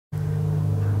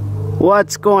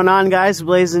What's going on, guys?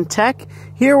 Blazing Tech.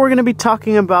 Here we're going to be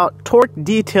talking about Torque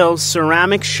Detail's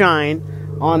ceramic shine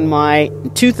on my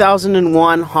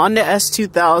 2001 Honda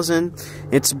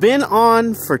S2000. It's been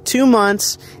on for 2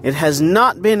 months. It has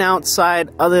not been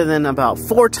outside other than about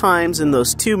 4 times in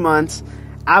those 2 months.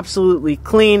 Absolutely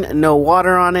clean, no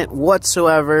water on it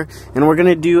whatsoever. And we're going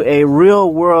to do a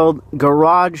real world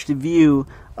garaged view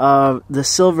of the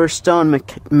Silverstone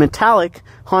metallic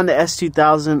Honda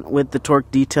S2000 with the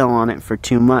torque detail on it for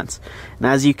 2 months. And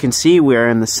as you can see, we're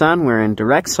in the sun, we're in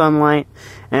direct sunlight,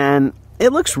 and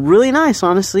it looks really nice,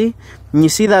 honestly. And you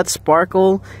see that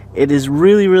sparkle, it is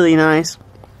really, really nice.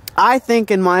 I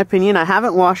think, in my opinion, I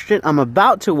haven't washed it, I'm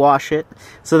about to wash it,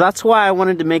 so that's why I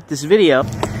wanted to make this video.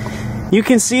 You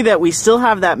can see that we still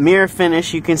have that mirror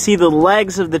finish. You can see the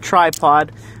legs of the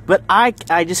tripod, but I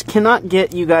just cannot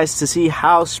get you guys to see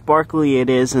how sparkly it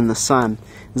is in the sun.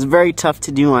 It's very tough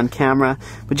to do on camera,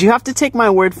 but you have to take my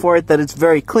word for it that it's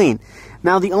very clean.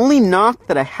 Now, the only knock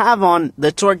that I have on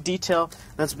the torque detail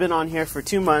that's been on here for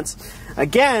 2 months,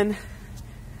 again,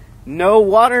 no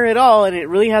water at all, and it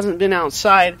really hasn't been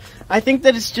outside. I think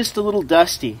that it's just a little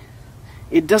dusty.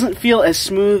 It doesn't feel as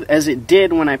smooth as it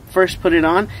did when I first put it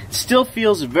on. It still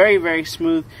feels very, very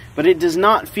smooth, but it does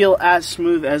not feel as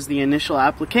smooth as the initial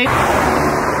application.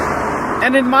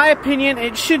 And in my opinion,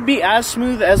 it should be as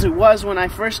smooth as it was when I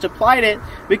first applied it,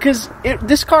 because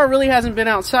this car really hasn't been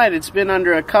outside. It's been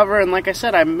under a cover, and like I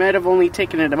said, I might have only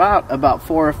taken it about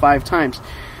 4 or 5 times.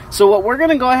 So what we're going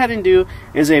to go ahead and do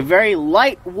is a very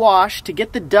light wash to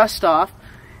get the dust off.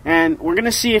 And we're going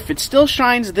to see if it still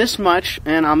shines this much,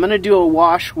 and I'm going to do a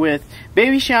wash with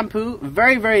baby shampoo,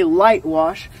 very, very light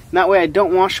wash. That way I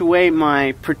don't wash away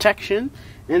my protection.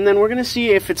 And then we're going to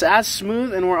see if it's as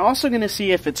smooth, and we're also going to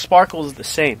see if it sparkles the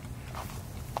same.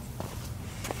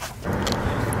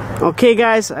 Okay,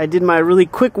 guys, I did my really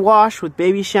quick wash with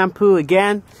baby shampoo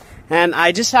again, and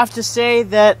I just have to say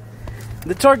that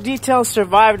the torque detail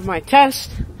survived my test.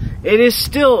 It is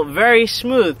still very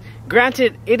smooth.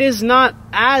 Granted, it is not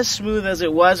as smooth as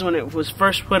it was when it was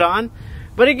first put on,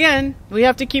 but again, we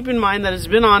have to keep in mind that it's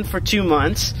been on for 2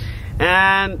 months,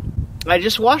 and I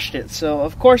just washed it, so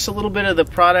of course a little bit of the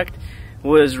product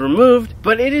was removed,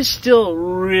 but it is still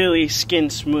really skin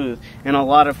smooth in a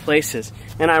lot of places.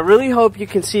 And I really hope you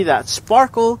can see that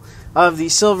sparkle of the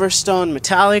Silverstone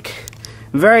metallic.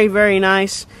 Very, very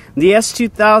nice. The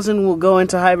S2000 will go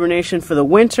into hibernation for the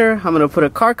winter. I'm going to put a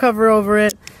car cover over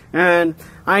it, and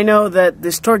I know that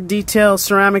this torque detail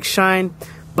ceramic shine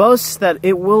boasts that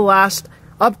it will last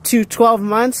up to 12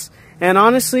 months, and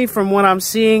honestly, from what I'm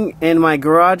seeing in my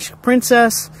Garage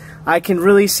Princess, I can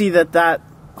really see that that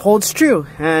holds true.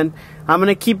 And I'm going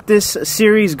to keep this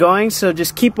series going, so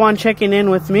just keep on checking in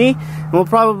with me. We'll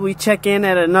probably check in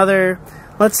at another,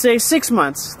 let's say, 6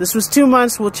 months. This was 2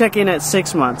 months, we'll check in at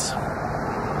 6 months.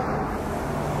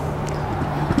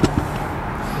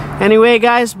 Anyway,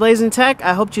 guys, Blazing Tech,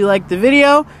 I hope you liked the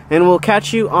video, and we'll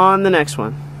catch you on the next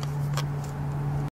one.